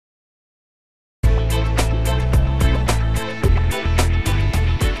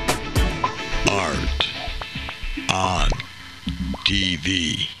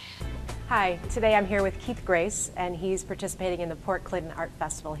Art-ONTV. Hi, today I'm here with Keith Grace, and he's participating in the Port Clinton Art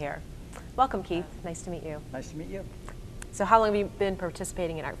Festival here. Welcome, Keith. Nice to meet you. Nice to meet you. So how long have you been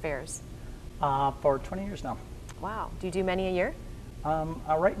participating in art fairs? For 20 years now. Wow. Do you do many a year?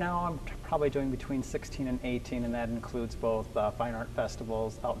 Right now I'm probably doing between 16 and 18, and that includes both fine art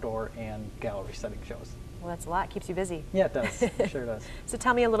festivals, outdoor, and gallery setting shows. Well, that's a lot. Keeps you busy. Yeah, it does. It sure does. So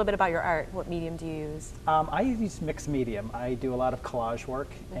tell me a little bit about your art. What medium do you use? I use mixed medium. I do a lot of collage work,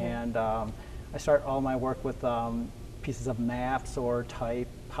 and I start all my work with pieces of maps or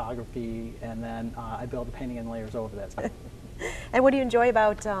typography, and then I build a painting in layers over that. And what do you enjoy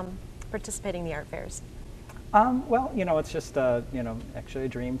about participating in the art fairs? Well, you know, it's just, actually a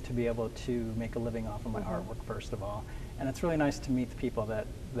dream to be able to make a living off of my artwork, first of all. And it's really nice to meet the people that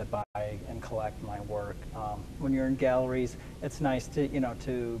buy and collect my work. When you're in galleries, it's nice to,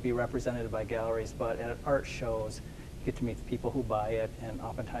 to be represented by galleries, but at art shows, you get to meet the people who buy it, and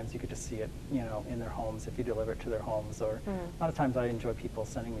oftentimes you get to see it, in their homes if you deliver it to their homes. Or a lot of times I enjoy people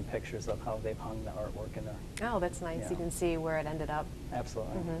sending me pictures of how they've hung the artwork in there. Oh, that's nice. You can see where it ended up.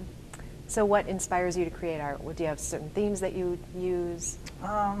 Absolutely. So what inspires you to create art? Do you have certain themes that you use?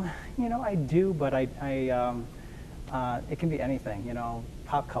 I do, but it can be anything.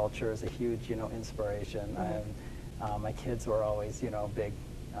 Pop culture is a huge, inspiration. And my kids were always, big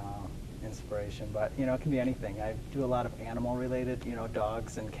inspiration. But it can be anything. I do a lot of animal-related,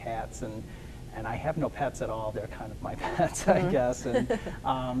 dogs and cats, and I have no pets at all. They're kind of my pets, I guess. And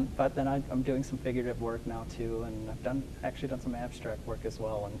but then I'm doing some figurative work now too, and I've actually done some abstract work as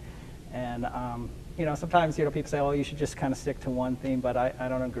well. And sometimes people say, oh, you should just kind of stick to one theme, but I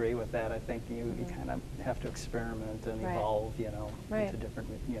don't agree with that. I think you kind of have to experiment and evolve, into different,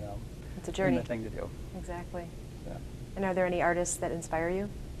 it's a journey. Thing to do. Exactly. Yeah. And are there any artists that inspire you?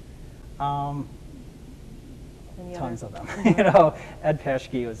 Tons of them. Ed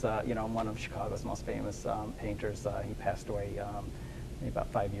Paschke was, one of Chicago's most famous painters. He passed away maybe about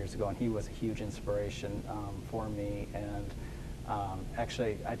 5 years ago, and he was a huge inspiration for me. And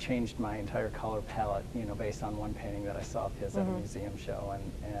actually, I changed my entire color palette, based on one painting that I saw of his at a museum show.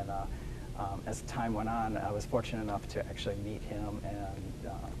 And as time went on, I was fortunate enough to actually meet him, and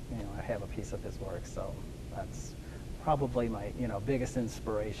I have a piece of his work. So that's probably my biggest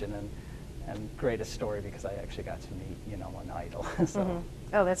inspiration and greatest story, because I actually got to meet an idol. So,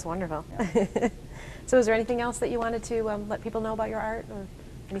 Oh, that's wonderful. Yeah. So is there anything else that you wanted to let people know about your art, or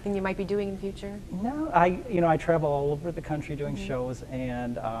anything you might be doing in the future? No, I travel all over the country doing shows,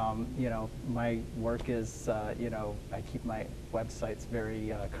 and my work is I keep my websites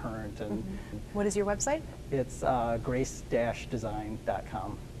very current. And What is your website? it's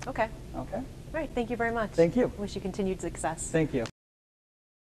grace-design.com. Okay. Okay. All right. Thank you very much. Thank you. Wish you continued success. Thank you.